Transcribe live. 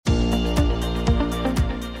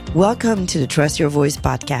Welcome to the Trust Your Voice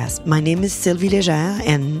podcast. My name is Sylvie Légère,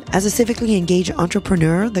 and as a civically engaged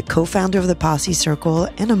entrepreneur, the co-founder of the Posse Circle,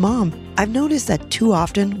 and a mom, I've noticed that too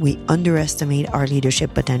often we underestimate our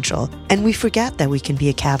leadership potential, and we forget that we can be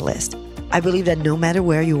a catalyst. I believe that no matter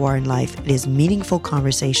where you are in life, it is meaningful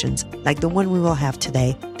conversations like the one we will have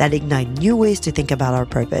today that ignite new ways to think about our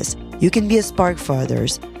purpose. You can be a spark for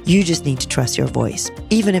others. You just need to trust your voice,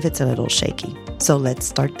 even if it's a little shaky. So let's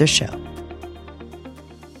start the show.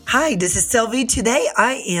 Hi, this is Sylvie. Today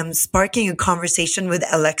I am sparking a conversation with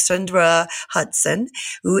Alexandra Hudson,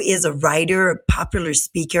 who is a writer, a popular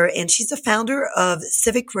speaker, and she's the founder of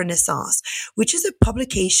Civic Renaissance, which is a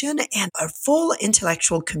publication and a full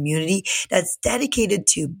intellectual community that's dedicated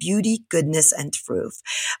to beauty, goodness, and truth.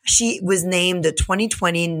 She was named the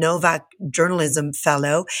 2020 Novak Journalism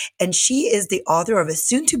Fellow, and she is the author of a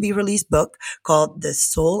soon-to-be-released book called The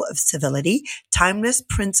Soul of Civility, Timeless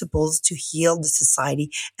Principles to Heal the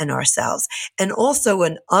Society and ourselves, and also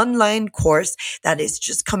an online course that is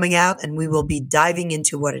just coming out, and we will be diving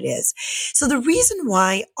into what it is. So the reason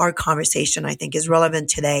why our conversation, I think, is relevant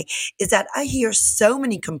today is that I hear so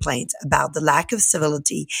many complaints about the lack of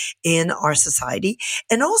civility in our society.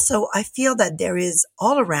 And also I feel that there is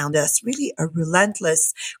all around us really a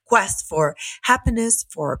relentless quest for happiness,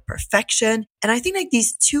 for perfection. And I think like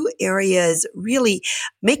these two areas really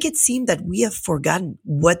make it seem that we have forgotten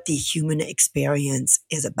what the human experience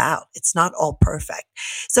is about. It's not all perfect.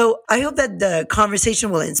 So I hope that the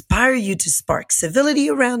conversation will inspire you to spark civility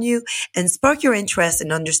around you and spark your interest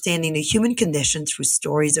in understanding the human condition through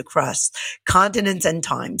stories across continents and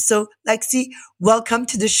time. So Lexi, welcome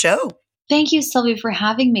to the show. Thank you, Sylvie, for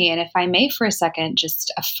having me. And if I may for a second,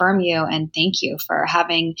 just affirm you and thank you for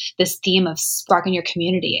having this theme of sparking your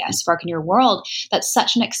community, sparking your world. That's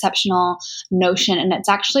such an exceptional notion. And it's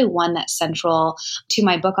actually one that's central to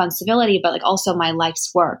my book on civility, but like also my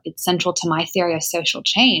life's work. It's central to my theory of social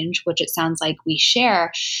change, which it sounds like we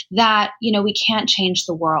share, that, we can't change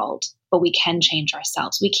the world, but we can change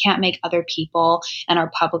ourselves. We can't make other people and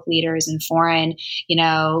our public leaders and foreign,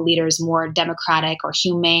 leaders more democratic or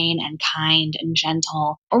humane and kind and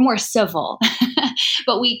gentle or more civil.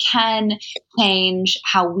 But we can change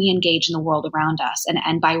how we engage in the world around us.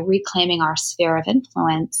 And by reclaiming our sphere of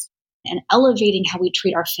influence and elevating how we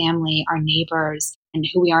treat our family, our neighbors, and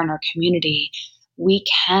who we are in our community, we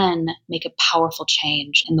can make a powerful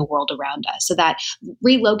change in the world around us. So that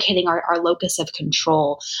relocating our locus of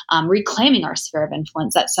control, reclaiming our sphere of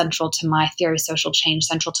influence, that's central to my theory of social change,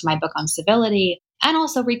 central to my book on civility, and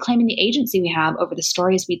also reclaiming the agency we have over the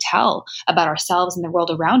stories we tell about ourselves and the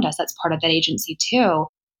world around us. That's part of that agency too.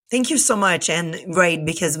 Thank you so much. And right,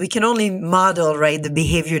 because we can only model, right, the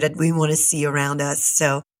behavior that we want to see around us.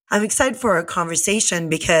 So I'm excited for our conversation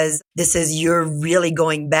because you're really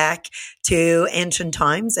going back to ancient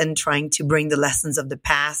times and trying to bring the lessons of the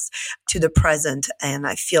past to the present. And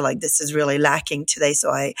I feel like this is really lacking today. So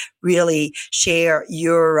I really share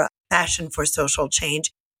your passion for social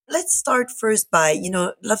change. Let's start first by,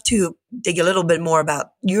 love to dig a little bit more about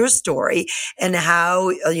your story and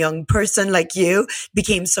how a young person like you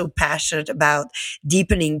became so passionate about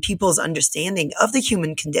deepening people's understanding of the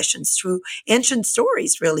human conditions through ancient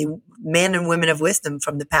stories, really, men and women of wisdom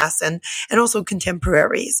from the past and also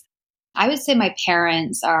contemporaries. I would say my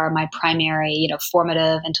parents are my primary,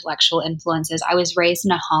 formative intellectual influences. I was raised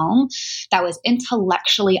in a home that was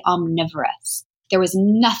intellectually omnivorous. There was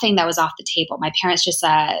nothing that was off the table. My parents just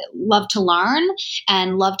loved to learn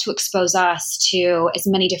and loved to expose us to as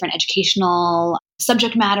many different educational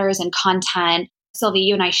subject matters and content. Sylvie,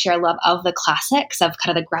 you and I share love of the classics, of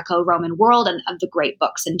kind of the Greco-Roman world and of the great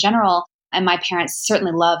books in general. And my parents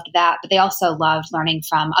certainly loved that, but they also loved learning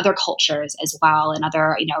from other cultures as well and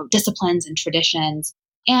other, disciplines and traditions.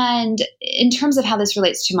 And in terms of how this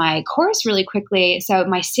relates to my course really quickly, so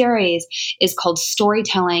my series is called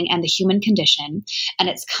Storytelling and the Human Condition, and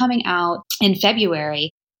it's coming out in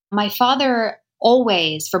February. My father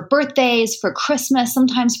always, for birthdays, for Christmas,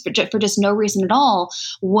 sometimes for just no reason at all,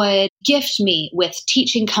 would gift me with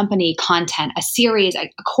teaching company content, a series, a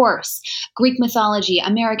course, Greek mythology,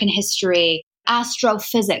 American history,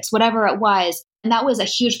 astrophysics, whatever it was. And that was a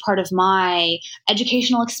huge part of my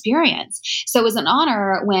educational experience. So it was an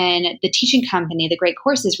honor when the teaching company, the Great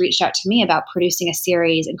Courses, reached out to me about producing a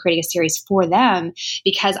series and creating a series for them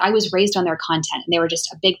because I was raised on their content. And they were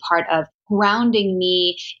just a big part of grounding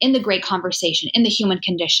me in the great conversation, in the human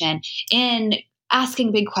condition, in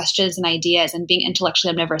asking big questions and ideas and being intellectually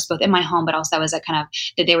omnivorous, both in my home, but also that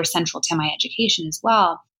they were central to my education as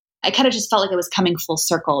well. I kind of just felt like I was coming full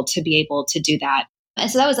circle to be able to do that. And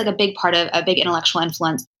so that was like a big part of a big intellectual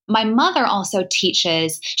influence. My mother also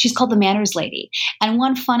teaches, she's called the Manners Lady. And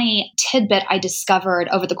one funny tidbit I discovered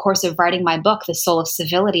over the course of writing my book, The Soul of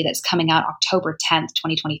Civility, that's coming out October 10th,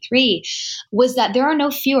 2023, was that there are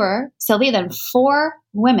no fewer, Sylvia, than 4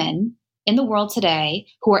 women in the world today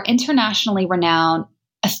who are internationally renowned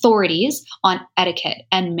authorities on etiquette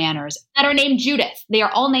and manners that are named Judith. They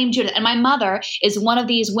are all named Judith. And my mother is one of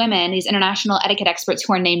these women, these international etiquette experts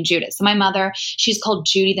who are named Judith. So my mother, she's called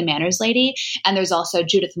Judy the Manners Lady. And there's also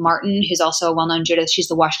Judith Martin, who's also a well-known Judith. She's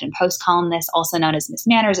the Washington Post columnist, also known as Miss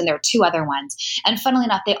Manners. And there are 2 other ones. And funnily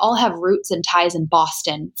enough, they all have roots and ties in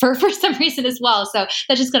Boston for some reason as well. So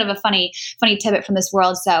that's just kind of a funny tidbit from this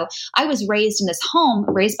world. So I was raised in this home,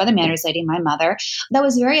 raised by the Manners Lady, my mother, that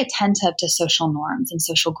was very attentive to social norms and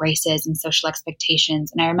social graces and social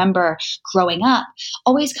expectations. And I remember growing up,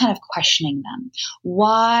 always kind of questioning them.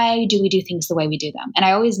 Why do we do things the way we do them? And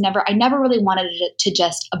I never really wanted to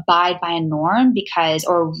just abide by a norm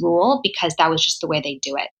or a rule because that was just the way they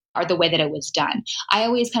do it, or the way that it was done. I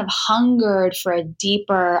always kind of hungered for a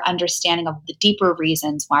deeper understanding of the deeper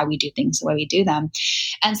reasons why we do things the way we do them.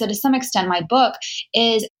 And so to some extent, my book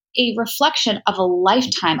is a reflection of a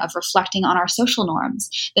lifetime of reflecting on our social norms,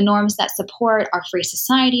 the norms that support our free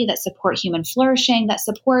society, that support human flourishing, that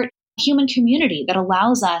support human community, that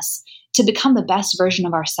allows us to become the best version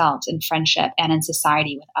of ourselves in friendship and in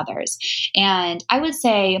society with others. And I would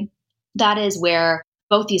say that is where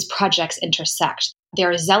both these projects intersect.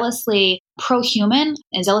 They're zealously pro-human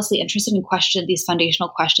and zealously interested in these foundational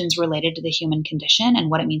questions related to the human condition and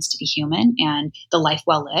what it means to be human and the life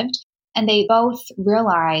well lived. And they both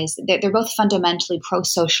realize that they're both fundamentally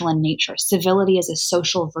pro-social in nature. Civility is a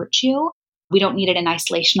social virtue. We don't need it in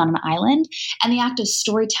isolation on an island. And the act of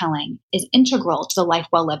storytelling is integral to the life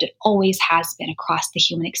well lived. It always has been across the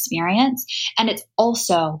human experience. And it's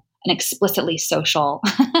also an explicitly social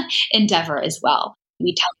endeavor as well.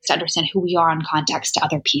 We tell us to understand who we are in context to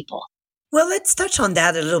other people. Well, let's touch on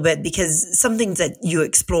that a little bit, because some things that you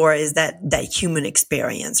explore is that human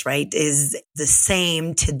experience, right, is the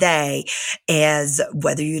same today as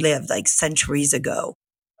whether you lived like centuries ago.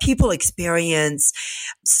 People experience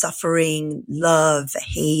suffering, love,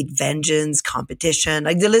 hate, vengeance, competition,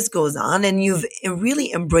 like the list goes on. And you've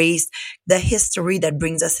really embraced the history that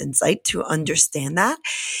brings us insight to understand that.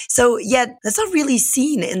 So yet that's not really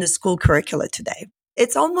seen in the school curricula today.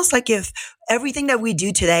 It's almost like if everything that we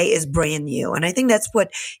do today is brand new. And I think that's what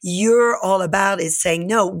you're all about, is saying,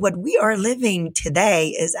 no, what we are living today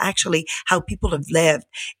is actually how people have lived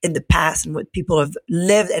in the past and what people have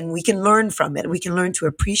lived, and we can learn from it. We can learn to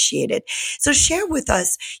appreciate it. So share with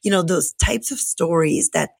us, those types of stories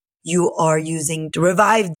that you are using to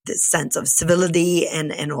revive this sense of civility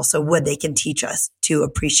and also what they can teach us to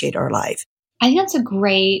appreciate our life. I think that's a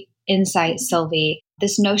great insight, Sylvie.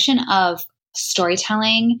 This notion of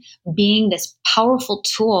storytelling being this powerful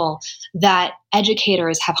tool that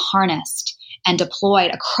educators have harnessed and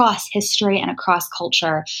deployed across history and across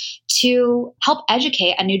culture to help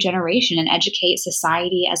educate a new generation and educate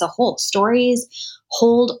society as a whole. Stories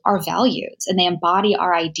hold our values and they embody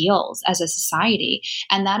our ideals as a society.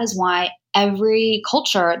 And that is why every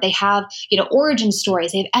culture, they have, origin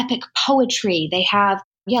stories, they have epic poetry, they have,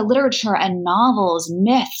 literature and novels,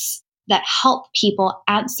 myths, that help people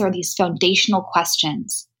answer these foundational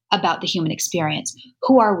questions about the human experience.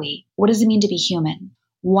 Who are we? What does it mean to be human?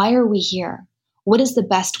 Why are we here? What is the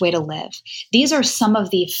best way to live? These are some of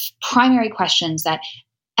the primary questions that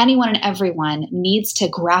anyone and everyone needs to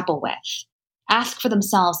grapple with, ask for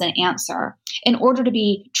themselves and answer in order to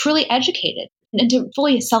be truly educated and to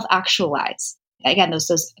fully self-actualize. Again,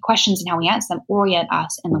 those questions and how we answer them orient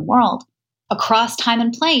us in the world. Across time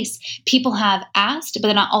and place, people have asked, but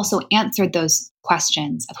then also answered those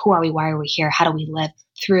questions of who are we, why are we here, how do we live,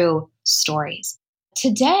 through stories.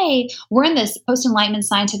 Today, we're in this post-Enlightenment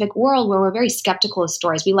scientific world where we're very skeptical of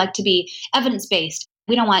stories. We like to be evidence-based.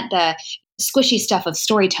 We don't want the squishy stuff of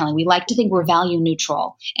storytelling. We like to think we're value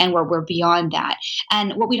neutral and we're beyond that.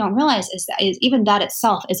 And what we don't realize is even that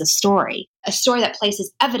itself is a story that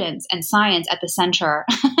places evidence and science at the center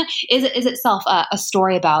is itself a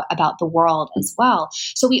story about the world as well.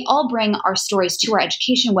 So we all bring our stories to our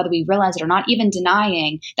education, whether we realize it or not, even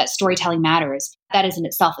denying that storytelling matters. That is in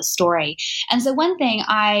itself a story. And so one thing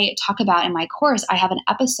I talk about in my course, I have an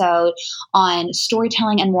episode on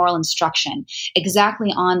storytelling and moral instruction,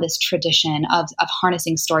 exactly on this tradition of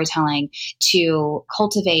harnessing storytelling to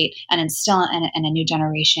cultivate and instill in a new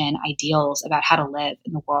generation ideals about how to live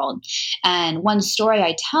in the world. And one story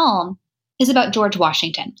I tell is about George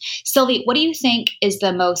Washington. Sylvie, what do you think is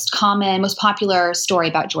the most common, most popular story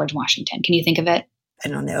about George Washington? Can you think of it? I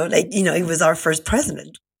don't know. He was our first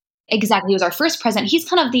president. Exactly. He was our first president. He's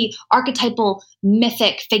kind of the archetypal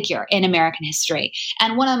mythic figure in American history.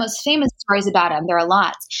 And one of the most famous stories about him, there are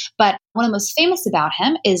lots, but one of the most famous about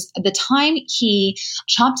him is the time he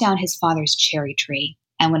chopped down his father's cherry tree.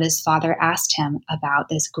 And when his father asked him about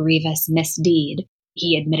this grievous misdeed,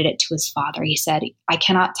 he admitted it to his father. He said, "I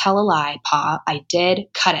cannot tell a lie, Pa. I did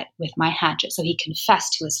cut it with my hatchet." So he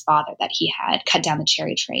confessed to his father that he had cut down the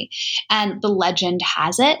cherry tree. And the legend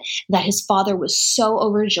has it that his father was so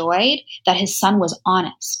overjoyed that his son was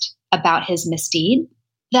honest about his misdeed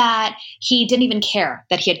that he didn't even care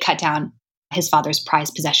that he had cut down his father's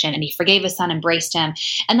prized possession, and he forgave his son, embraced him.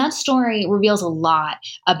 And that story reveals a lot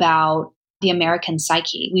about the American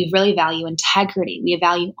psyche. We really value integrity. We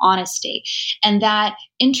value honesty. And that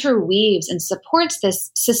interweaves and supports this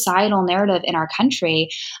societal narrative in our country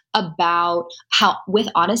about how with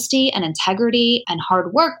honesty and integrity and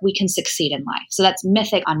hard work, we can succeed in life. So that's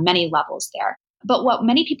mythic on many levels there. But what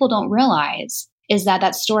many people don't realize is that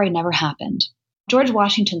that story never happened. George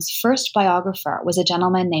Washington's first biographer was a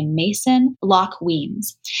gentleman named Mason Locke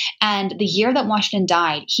Weems. And the year that Washington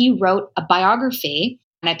died, he wrote a biography,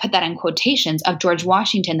 and I put that in quotations, of George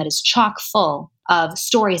Washington that is chock full of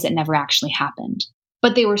stories that never actually happened.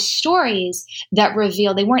 But they were stories that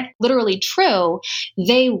revealed they weren't literally true.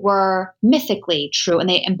 They were mythically true, and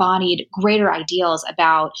they embodied greater ideals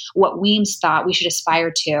about what Weems thought we should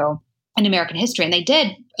aspire to in American history. And they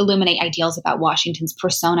did illuminate ideals about Washington's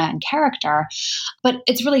persona and character. But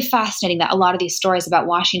it's really fascinating that a lot of these stories about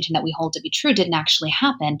Washington that we hold to be true didn't actually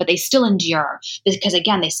happen, but they still endure because,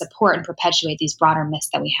 again, they support and perpetuate these broader myths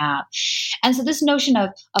that we have. And so this notion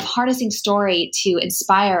of harnessing story to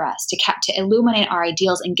inspire us, to illuminate our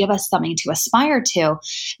ideals and give us something to aspire to,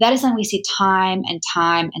 that is something we see time and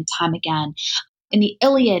time and time again. In the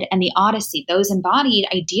Iliad and the Odyssey, those embodied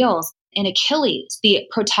ideals. In Achilles, the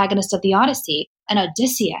protagonist of the Odyssey, and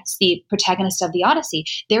Odysseus, the protagonist of the Odyssey,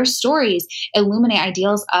 their stories illuminate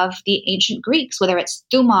ideals of the ancient Greeks, whether it's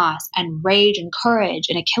thumos and rage and courage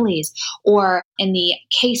in Achilles, or in the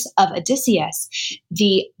case of Odysseus,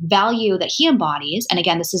 the value that he embodies. And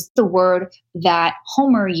again, this is the word that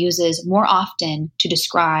Homer uses more often to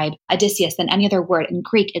describe Odysseus than any other word. In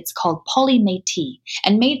Greek, it's called polymeti.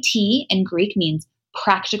 And meti in Greek means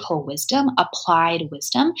practical wisdom, applied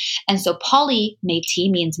wisdom. And so polymeti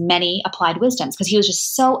means many applied wisdoms, because he was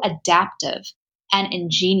just so adaptive and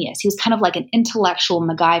ingenious. He was kind of like an intellectual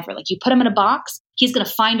MacGyver. Like you put him in a box, he's going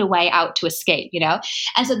to find a way out to escape, you know?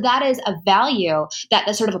 And so that is a value,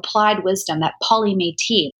 that sort of applied wisdom, that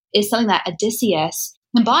polymeti, is something that Odysseus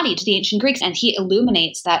embodied to the ancient Greeks, and he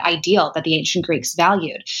illuminates that ideal that the ancient Greeks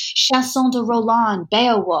valued. Chanson de Roland,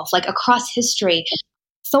 Beowulf, like across history,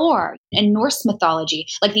 Thor in Norse mythology,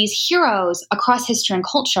 like these heroes across history and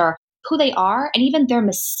culture, who they are and even their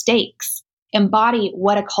mistakes embody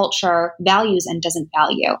what a culture values and doesn't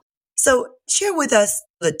value. So share with us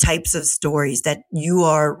the types of stories that you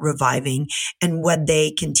are reviving and what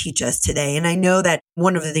they can teach us today. And I know that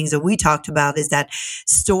one of the things that we talked about is that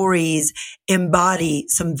stories embody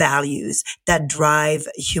some values that drive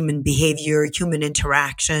human behavior, human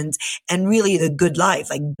interactions, and really the good life,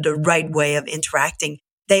 like the right way of interacting.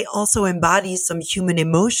 They also embody some human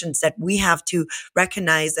emotions that we have to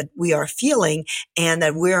recognize that we are feeling and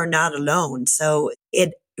that we are not alone. So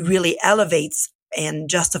it really elevates and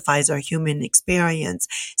justifies our human experience.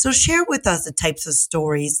 So share with us the types of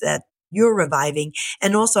stories that you're reviving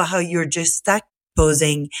and also how you're just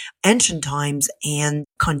juxtaposing ancient times and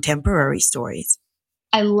contemporary stories.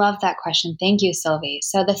 I love that question. Thank you, Sylvie.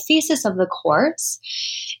 So the thesis of the course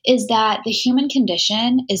is that the human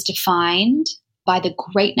condition is defined by the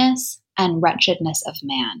greatness and wretchedness of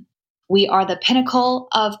man. We are the pinnacle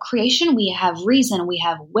of creation. We have reason, we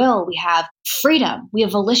have will, we have freedom, we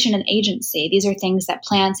have volition and agency. These are things that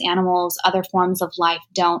plants, animals, other forms of life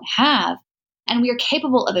don't have. And we are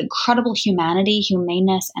capable of incredible humanity,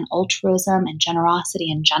 humaneness, and altruism, and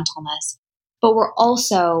generosity and gentleness. But we're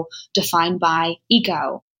also defined by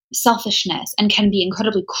ego, selfishness, and can be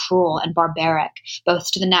incredibly cruel and barbaric,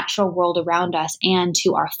 both to the natural world around us and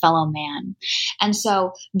to our fellow man. And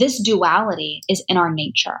so this duality is in our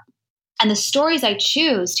nature. And the stories I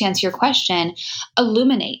choose, to answer your question,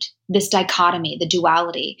 illuminate this dichotomy, the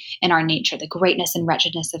duality in our nature, the greatness and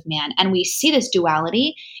wretchedness of man. And we see this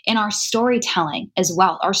duality in our storytelling as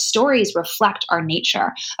well. Our stories reflect our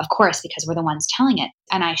nature, of course, because we're the ones telling it.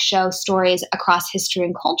 And I show stories across history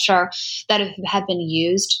and culture that have been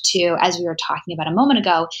used to, as we were talking about a moment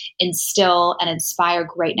ago, instill and inspire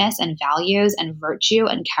greatness and values and virtue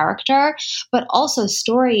and character, but also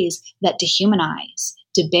stories that dehumanize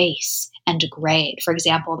debase and degrade. For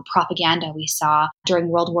example, the propaganda we saw during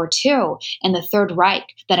World War II and the Third Reich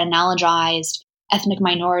that analogized ethnic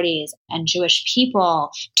minorities and Jewish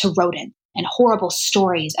people to rodents and horrible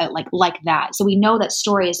stories like that. So we know that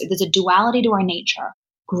stories, there's a duality to our nature,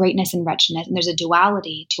 greatness and wretchedness, and there's a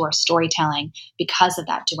duality to our storytelling because of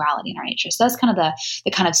that duality in our nature. So that's kind of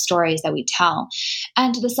the kind of stories that we tell.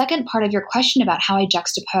 And to the second part of your question about how I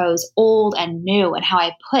juxtapose old and new and how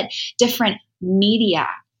I put different media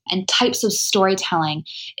and types of storytelling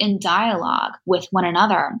in dialogue with one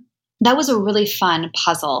another, that was a really fun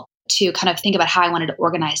puzzle to kind of think about how I wanted to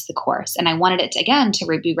organize the course. And I wanted it to, again,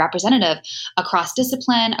 to be representative across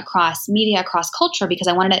discipline, across media, across culture, because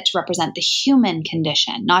I wanted it to represent the human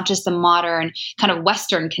condition, not just the modern kind of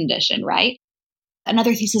Western condition, right?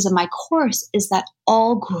 Another thesis of my course is that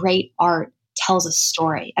all great art tells a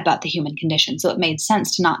story about the human condition. So it made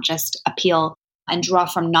sense to not just appeal and draw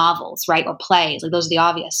from novels, right? Or plays. Like those are the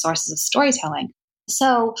obvious sources of storytelling.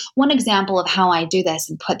 So one example of how I do this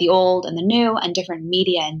and put the old and the new and different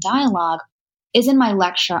media and dialogue is in my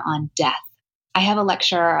lecture on death. I have a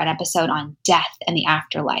lecture, an episode on death and the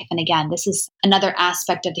afterlife. And again, this is another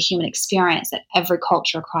aspect of the human experience that every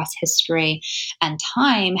culture across history and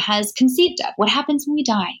time has conceived of. What happens when we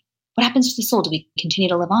die? What happens to the soul? Do we continue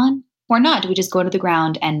to live on or not? Do we just go to the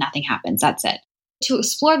ground and nothing happens? That's it. To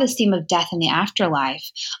explore this theme of death and the afterlife,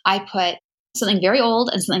 I put something very old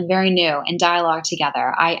and something very new in dialogue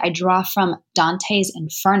together. I draw from Dante's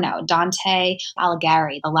Inferno, Dante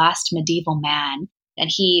Alighieri, the last medieval man. And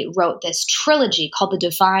he wrote this trilogy called the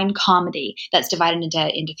Divine Comedy that's divided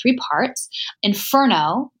into three parts.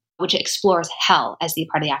 Inferno, which explores hell as the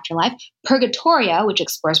part of the afterlife, Purgatorio, which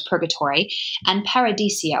explores purgatory, and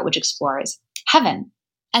Paradiso, which explores heaven.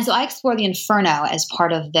 And so I explore the Inferno as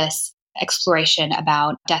part of this exploration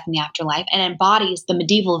about death and the afterlife, and embodies the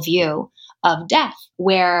medieval view of death,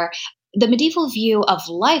 where the medieval view of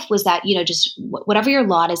life was that, just whatever your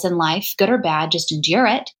lot is in life, good or bad, just endure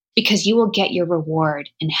it because you will get your reward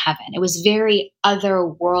in heaven. It was very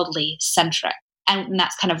otherworldly centric. And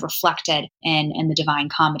that's kind of reflected in the Divine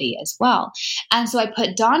Comedy as well. And so I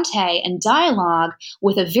put Dante in dialogue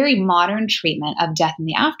with a very modern treatment of death in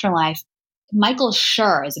the afterlife. Michael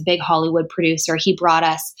Schur is a big Hollywood producer. He brought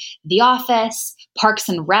us The Office, Parks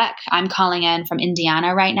and Rec. I'm calling in from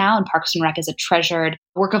Indiana right now, and Parks and Rec is a treasured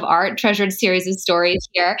work of art, treasured series of stories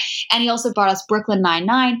here. And he also brought us Brooklyn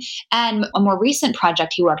Nine-Nine. And a more recent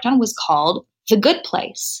project he worked on was called The Good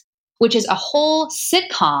Place, which is a whole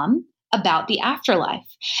sitcom about the afterlife.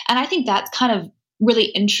 And I think that's kind of really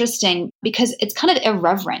interesting because it's kind of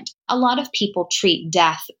irreverent. A lot of people treat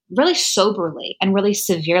death really soberly and really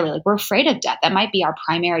severely. Like, we're afraid of death. That might be our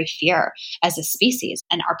primary fear as a species.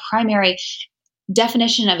 And our primary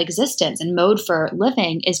definition of existence and mode for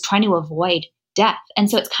living is trying to avoid death.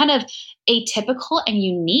 And so it's kind of atypical and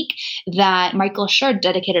unique that Michael Schur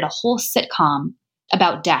dedicated a whole sitcom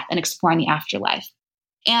about death and exploring the afterlife.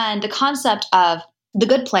 And the concept of The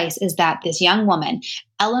Good Place is that this young woman,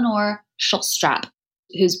 Eleanor Schulstrap,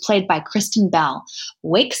 who's played by Kristen Bell,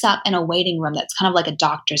 wakes up in a waiting room that's kind of like a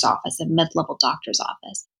doctor's office, a mid-level doctor's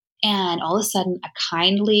office. And all of a sudden, a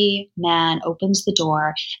kindly man opens the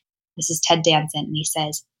door. This is Ted Danson, and he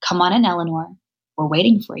says, "Come on in, Eleanor. We're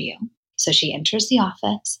waiting for you." So she enters the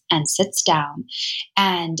office and sits down.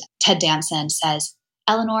 And Ted Danson says,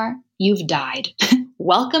 "Eleanor, you've died.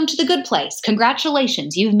 Welcome to the good place.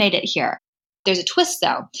 Congratulations, you've made it here." There's a twist,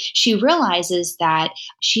 though. She realizes that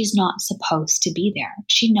she's not supposed to be there.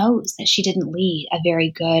 She knows that she didn't lead a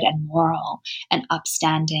very good and moral and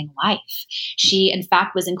upstanding life. She, in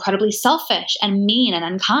fact, was incredibly selfish and mean and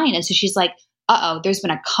unkind. And so she's like, there's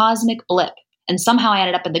been a cosmic blip. And somehow I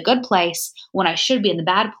ended up in the good place when I should be in the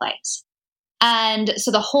bad place. And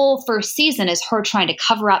so the whole first season is her trying to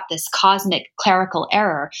cover up this cosmic clerical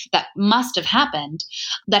error that must have happened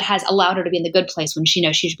that has allowed her to be in the good place when she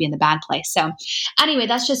knows she should be in the bad place. So anyway,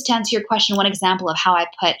 that's just to answer your question, one example of how I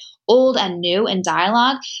put old and new in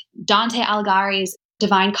dialogue. Dante Alighieri's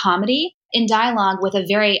Divine Comedy in dialogue with a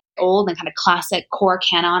very old and kind of classic core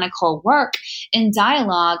canonical work in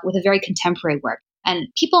dialogue with a very contemporary work. And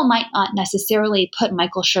people might not necessarily put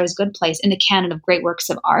Michael Schur's Good Place in the canon of great works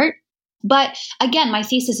of art. But again, my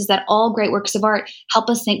thesis is that all great works of art help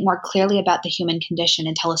us think more clearly about the human condition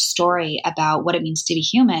and tell a story about what it means to be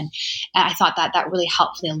human. And I thought that really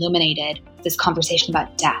helpfully illuminated this conversation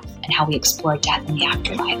about death and how we explore death in the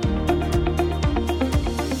afterlife.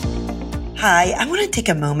 Hi, I want to take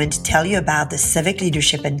a moment to tell you about the Civic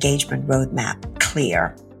Leadership Engagement Roadmap,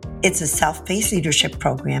 CLEAR. It's a self-paced leadership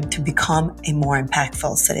program to become a more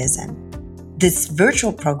impactful citizen. This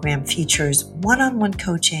virtual program features one-on-one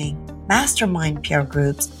coaching, mastermind peer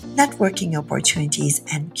groups, networking opportunities,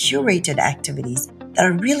 and curated activities that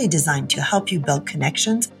are really designed to help you build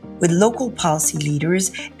connections with local policy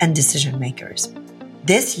leaders and decision makers.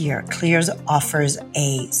 This year, CLEARS offers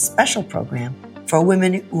a special program for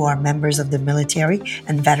women who are members of the military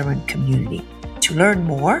and veteran community. To learn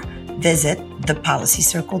more, visit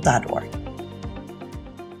thepolicycircle.org.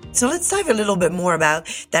 So let's dive a little bit more about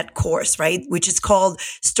that course, right? Which is called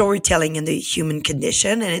Storytelling in the Human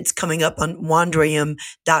Condition, and it's coming up on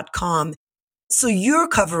wandrium.com. So you're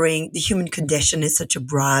covering the human condition is such a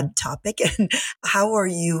broad topic. And how are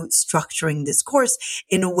you structuring this course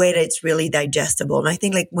in a way that's really digestible? And I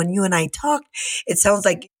think like when you and I talked, it sounds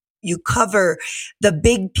like you cover the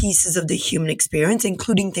big pieces of the human experience,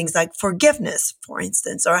 including things like forgiveness, for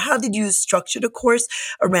instance. Or how did you structure the course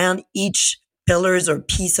around each pillars or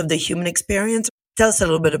piece of the human experience? Tell us a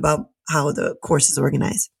little bit about how the course is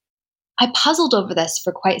organized. I puzzled over this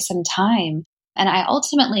for quite some time, and I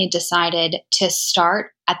ultimately decided to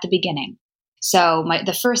start at the beginning. So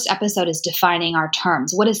the first episode is defining our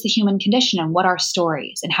terms. What is the human condition and what are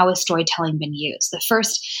stories and how has storytelling been used? The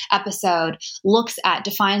first episode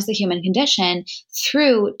defines the human condition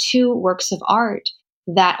through two works of art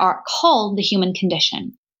that are called The Human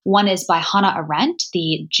Condition. One is by Hannah Arendt,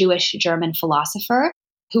 the Jewish German philosopher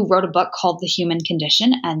who wrote a book called The Human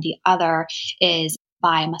Condition, and the other is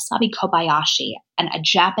by Masabi Kobayashi, a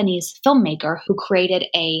Japanese filmmaker who created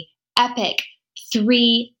a epic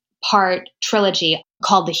 3-part trilogy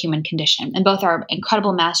called The Human Condition. And both are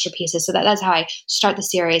incredible masterpieces. So that's how I start the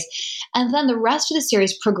series. And then the rest of the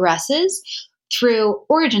series progresses through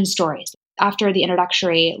origin stories. After the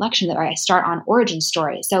introductory lecture, I start on origin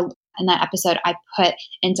stories. So in that episode, I put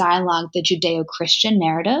in dialogue the Judeo-Christian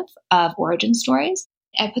narrative of origin stories.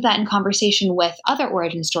 I put that in conversation with other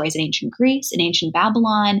origin stories in ancient Greece, in ancient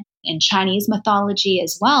Babylon, in Chinese mythology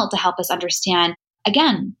as well, to help us understand,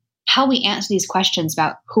 again, how we answer these questions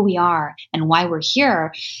about who we are and why we're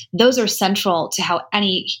here. Those are central to how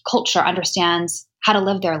any culture understands how to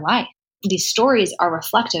live their life. These stories are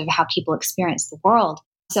reflective of how people experience the world.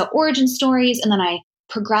 So origin stories, and then I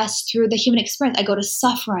progress through the human experience. I go to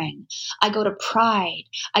suffering. I go to pride.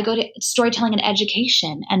 I go to storytelling and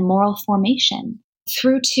education and moral formation,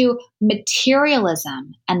 through to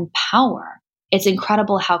materialism and power. It's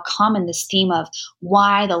incredible how common this theme of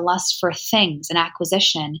why the lust for things and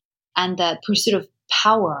acquisition and the pursuit of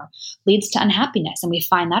power leads to unhappiness. And we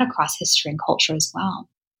find that across history and culture as well.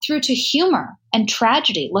 Through to humor and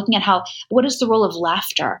tragedy, looking at what is the role of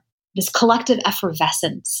laughter, this collective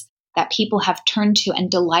effervescence that people have turned to and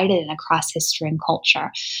delighted in across history and culture,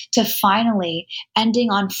 to finally ending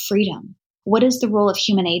on freedom. What is the role of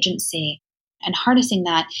human agency and harnessing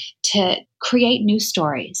that to create new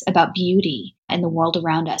stories about beauty in the world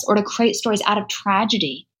around us, or to create stories out of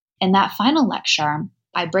tragedy? In that final lecture,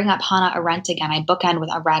 I bring up Hannah Arendt again. I bookend with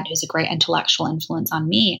Arendt, who's a great intellectual influence on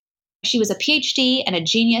me. She was a PhD and a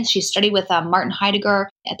genius. She studied with Martin Heidegger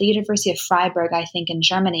at the University of Freiburg, I think, in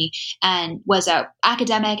Germany, and was an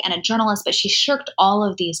academic and a journalist, but she shirked all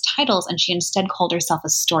of these titles and she instead called herself a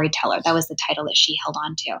storyteller. That was the title that she held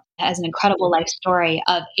on to. As an incredible life story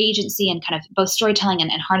of agency and kind of both storytelling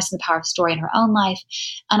and harnessing the power of story in her own life.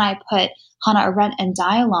 And I put Hannah Arendt in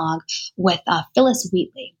dialogue with Phyllis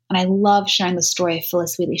Wheatley. And I love sharing the story of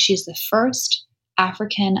Phyllis Wheatley. She's the first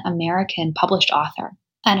African-American published author.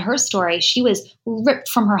 And her story, she was ripped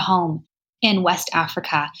from her home in West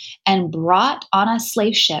Africa and brought on a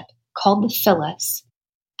slave ship called the Phyllis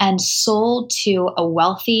and sold to a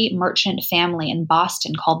wealthy merchant family in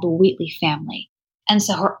Boston called the Wheatley family. And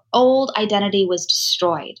so her old identity was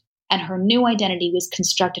destroyed and her new identity was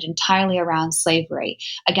constructed entirely around slavery.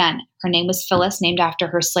 Again, her name was Phyllis, named after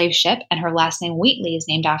her slave ship, and her last name Wheatley is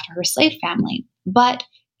named after her slave family. But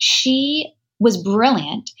she was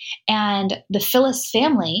brilliant, and the Phyllis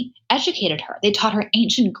family educated her. They taught her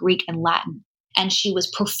ancient Greek and Latin, and she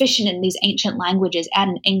was proficient in these ancient languages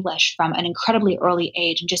and in English from an incredibly early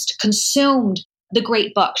age and just consumed the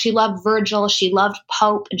great book. She loved Virgil, she loved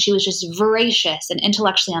Pope, and she was just voracious and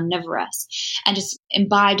intellectually omnivorous and just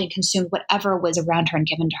imbibed and consumed whatever was around her and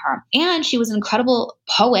given to her. And she was an incredible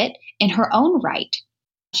poet in her own right.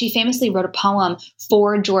 She famously wrote a poem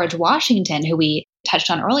for George Washington, who we touched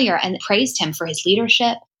on earlier, and praised him for his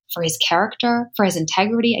leadership, for his character, for his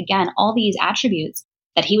integrity. Again, all these attributes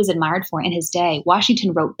that he was admired for in his day.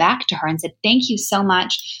 Washington wrote back to her and said, "Thank you so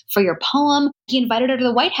much for your poem." He invited her to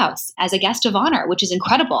the White House as a guest of honor, which is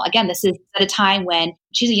incredible. Again, this is at a time when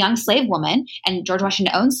she's a young slave woman and George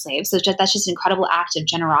Washington owned slaves. So that's just an incredible act of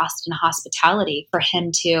generosity and hospitality for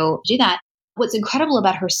him to do that. What's incredible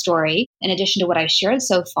about her story, in addition to what I shared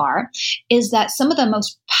so far, is that some of the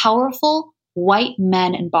most powerful white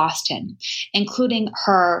men in Boston, including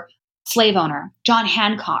her slave owner, John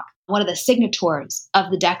Hancock, one of the signatories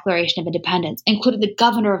of the Declaration of Independence, including the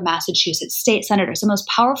governor of Massachusetts, state senators, the most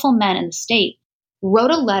powerful men in the state,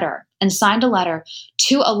 wrote a letter and signed a letter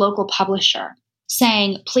to a local publisher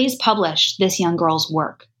saying, please publish this young girl's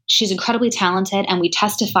work. She's incredibly talented, and we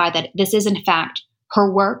testify that this is, in fact,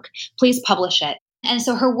 her work. Please publish it. And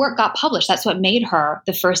so her work got published. That's what made her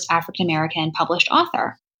the first African-American published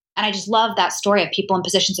author. And I just love that story of people in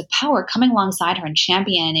positions of power coming alongside her and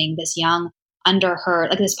championing this young under her.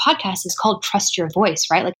 Like, this podcast is called Trust Your Voice,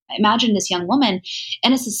 right? Like, imagine this young woman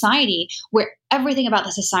in a society where everything about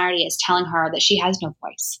the society is telling her that she has no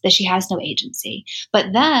voice, that she has no agency. But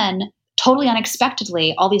then totally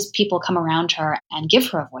unexpectedly, all these people come around her and give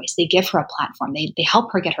her a voice. They give her a platform. They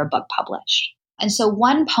help her get her book published. And so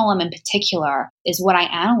one poem in particular is what I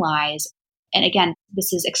analyze. And again,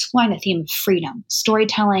 this is exploring the theme of freedom,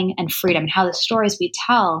 storytelling and freedom, and how the stories we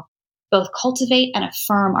tell both cultivate and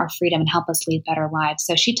affirm our freedom and help us lead better lives.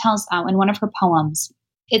 So she tells in one of her poems,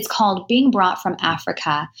 it's called Being Brought from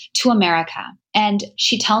Africa to America. And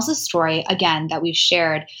she tells a story, again, that I've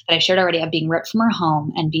shared already, of being ripped from her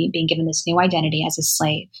home and being given this new identity as a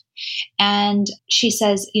slave. And she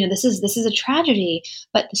says, this is a tragedy,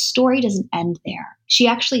 but the story doesn't end there. She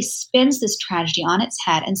actually spins this tragedy on its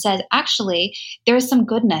head and says, actually, there is some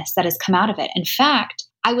goodness that has come out of it. In fact,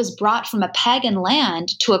 I was brought from a pagan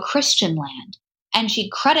land to a Christian land. And she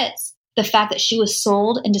credits the fact that she was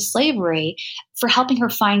sold into slavery for helping her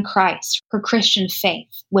find Christ. Her Christian faith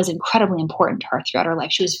was incredibly important to her throughout her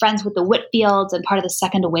life. She was friends with the Whitfields and part of the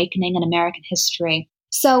Second Awakening in American history.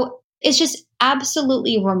 So it's just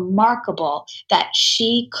absolutely remarkable that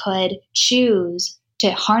she could choose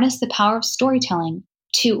to harness the power of storytelling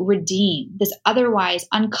to redeem this otherwise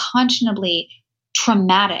unconscionably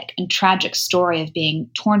traumatic and tragic story of being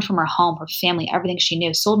torn from her home, her family, everything she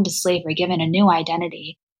knew, sold into slavery, given a new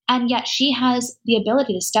identity. And yet she has the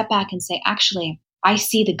ability to step back and say, actually, I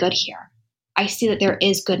see the good here. I see that there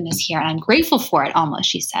is goodness here, and I'm grateful for it, almost,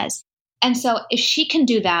 she says. And so if she can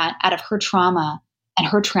do that out of her trauma and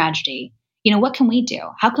her tragedy, what can we do?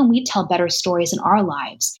 How can we tell better stories in our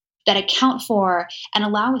lives that account for and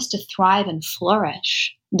allow us to thrive and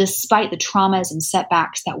flourish despite the traumas and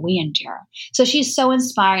setbacks that we endure? So she's so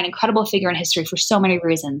inspiring, an incredible figure in history for so many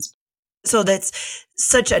reasons. So that's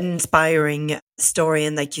such an inspiring story.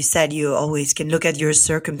 And like you said, you always can look at your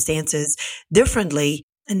circumstances differently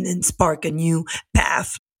and then spark a new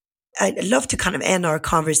path. I'd love to kind of end our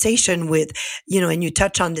conversation with, and you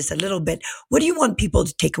touch on this a little bit. What do you want people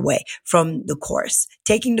to take away from the course?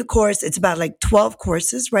 Taking the course, it's about like 12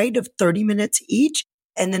 courses, right, of 30 minutes each.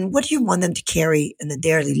 And then what do you want them to carry in the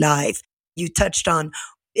daily life? You touched on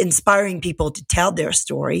inspiring people to tell their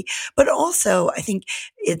story, but also I think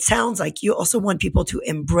it sounds like you also want people to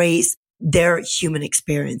embrace their human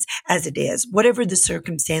experience as it is, whatever the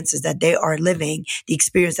circumstances that they are living, the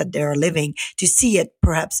experience that they are living, to see it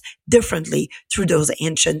perhaps differently through those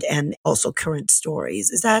ancient and also current stories.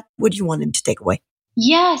 Is that what you want them to take away?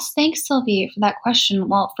 Yes. Thanks, Sylvie, for that question.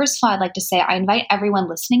 Well, first of all, I'd like to say I invite everyone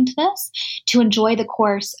listening to this to enjoy the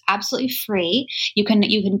course absolutely free. You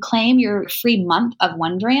can claim your free month of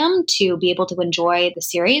Wondrium to be able to enjoy the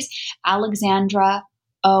series.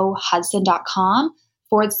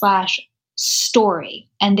 AlexandraOHudson.com/story.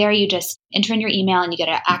 And there you just enter in your email and you get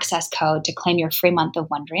an access code to claim your free month of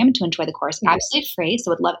Wondrium to enjoy the course absolutely free.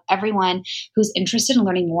 So I'd love everyone who's interested in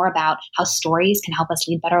learning more about how stories can help us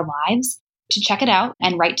lead better lives to check it out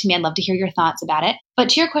and write to me. I'd love to hear your thoughts about it. But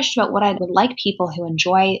to your question about what I would like people who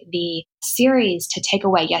enjoy the series to take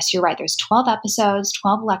away, yes, you're right. There's 12 episodes,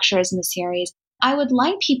 12 lectures in the series. I would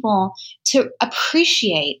like people to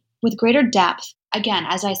appreciate with greater depth, again,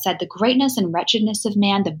 as I said, the greatness and wretchedness of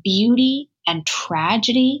man, the beauty and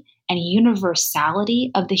tragedy and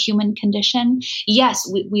universality of the human condition. Yes,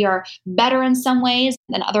 we are better in some ways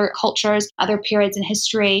than other cultures, other periods in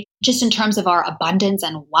history, just in terms of our abundance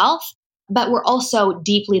and wealth. But we're also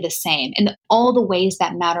deeply the same in all the ways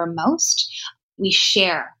that matter most. We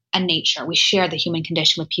share a nature. We share the human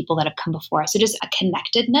condition with people that have come before us. So just a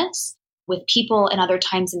connectedness with people in other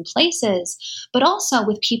times and places, but also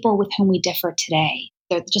with people with whom we differ today.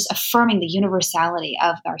 They're just affirming the universality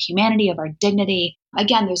of our humanity, of our dignity.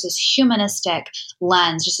 Again, there's this humanistic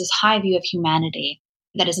lens, just this high view of humanity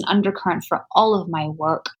that is an undercurrent for all of my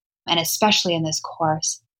work, and especially in this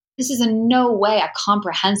course. This is in no way a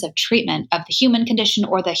comprehensive treatment of the human condition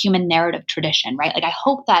or the human narrative tradition, right? Like, I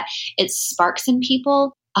hope that it sparks in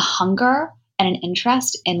people a hunger and an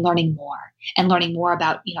interest in learning more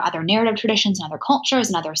about, other narrative traditions and other cultures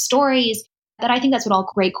and other stories. That I think that's what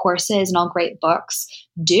all great courses and all great books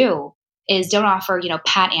do, is don't offer,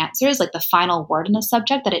 pat answers, like the final word in a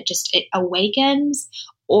subject, that it awakens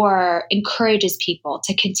or encourages people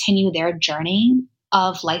to continue their journey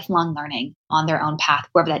of lifelong learning on their own path,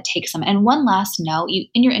 wherever that takes them. And one last note,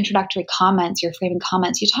 in your introductory comments, your framing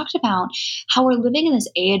comments, you talked about how we're living in this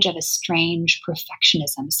age of a strange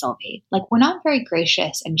perfectionism, Sylvie. Like, we're not very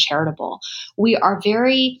gracious and charitable. We are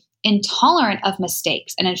very intolerant of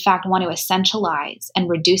mistakes, and in fact want to essentialize and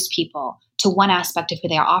reduce people to one aspect of who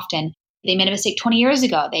they are. Often they made a mistake 20 years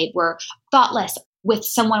ago. They were thoughtless with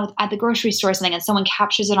someone at the grocery store or something, and someone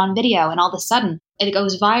captures it on video, and all of a sudden it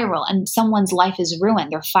goes viral and someone's life is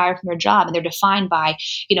ruined. They're fired from their job, and they're defined by,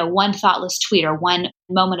 one thoughtless tweet or one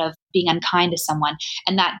moment of being unkind to someone.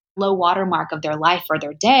 And that low watermark of their life or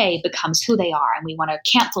their day becomes who they are. And we want to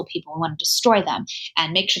cancel people. We want to destroy them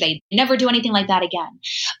and make sure they never do anything like that again.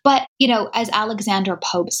 But, as Alexandra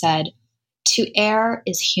Pope said, to err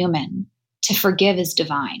is human, to forgive is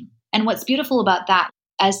divine. And what's beautiful about that,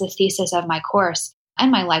 as the thesis of my course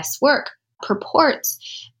and my life's work purports,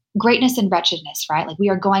 greatness and wretchedness, right? Like, we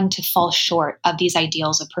are going to fall short of these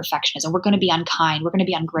ideals of perfectionism. We're going to be unkind. We're going to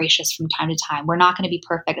be ungracious from time to time. We're not going to be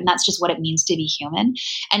perfect. And that's just what it means to be human.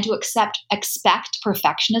 And to expect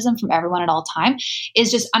perfectionism from everyone at all time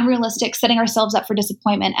is just unrealistic, setting ourselves up for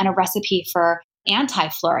disappointment and a recipe for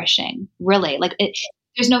anti-flourishing, really.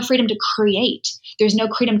 There's no freedom to create. There's no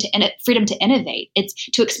freedom to innovate. It's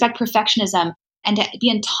to expect perfectionism and to be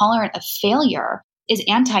intolerant of failure is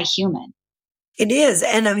anti-human. It is.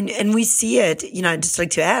 And we see it, I'd just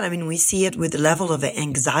like to add, we see it with the level of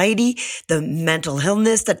anxiety, the mental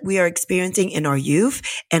illness that we are experiencing in our youth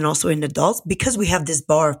and also in adults, because we have this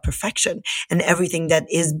bar of perfection, and everything that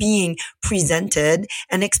is being presented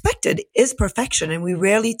and expected is perfection. And we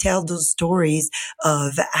rarely tell those stories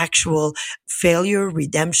of actual failure,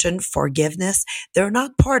 redemption, forgiveness. They're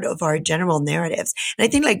not part of our general narratives. And I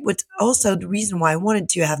think what's also the reason why I wanted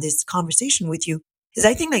to have this conversation with you is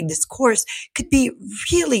I think this course could be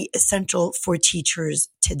really essential for teachers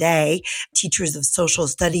today, teachers of social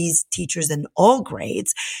studies, teachers in all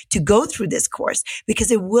grades, to go through this course, because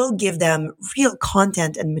it will give them real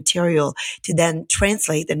content and material to then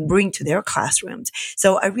translate and bring to their classrooms.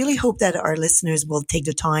 So I really hope that our listeners will take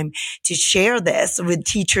the time to share this with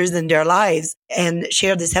teachers in their lives, and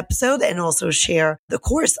share this episode, and also share the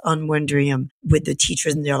course on Wondrium with the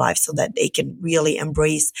teachers in their lives, so that they can really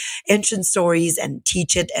embrace ancient stories and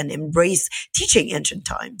teach it and embrace teaching ancient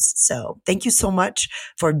times. So thank you so much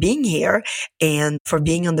for being here and for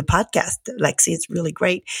being on the podcast, Lexi. It's really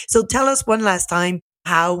great. So tell us one last time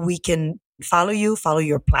how we can follow you, follow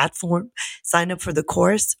your platform, sign up for the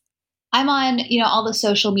course. I'm on, all the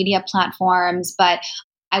social media platforms, but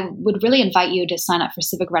I would really invite you to sign up for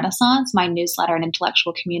Civic Renaissance, my newsletter and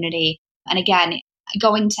intellectual community. And again,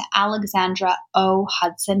 going to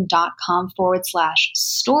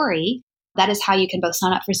alexandraohudson.com/story. That is how you can both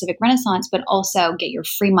sign up for Civic Renaissance, but also get your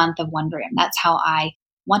free month of Wondrium. That's how I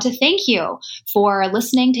want to thank you for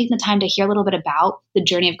listening, taking the time to hear a little bit about the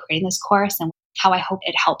journey of creating this course, and how I hope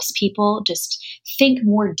it helps people just think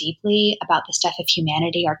more deeply about the stuff of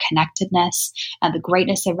humanity, our connectedness, the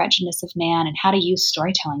greatness and wretchedness of man, and how to use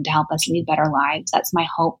storytelling to help us lead better lives. That's my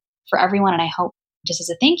hope for everyone. And I hope, just as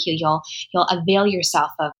a thank you, you'll avail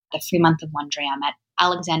yourself of the free month of Wondrium at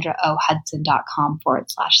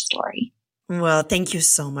alexandraohudson.com/story. Well, thank you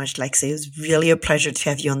so much, Lexi. It was really a pleasure to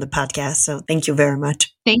have you on the podcast. So thank you very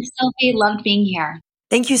much. Thanks, Sylvie. Loved being here.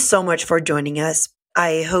 Thank you so much for joining us.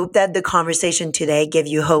 I hope that the conversation today gave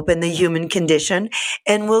you hope in the human condition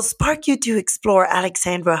and will spark you to explore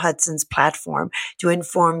Alexandra Hudson's platform to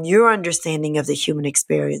inform your understanding of the human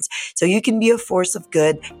experience, so you can be a force of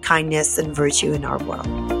good, kindness, and virtue in our world.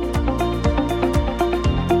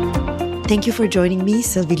 Thank you for joining me,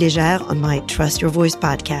 Sylvie Légère, on my Trust Your Voice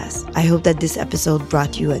podcast. I hope that this episode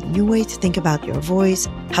brought you a new way to think about your voice,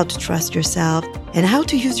 how to trust yourself, and how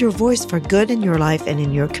to use your voice for good in your life and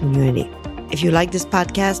in your community. If you like this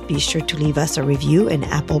podcast, be sure to leave us a review in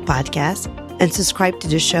Apple Podcasts and subscribe to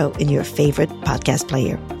the show in your favorite podcast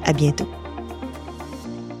player. À bientôt.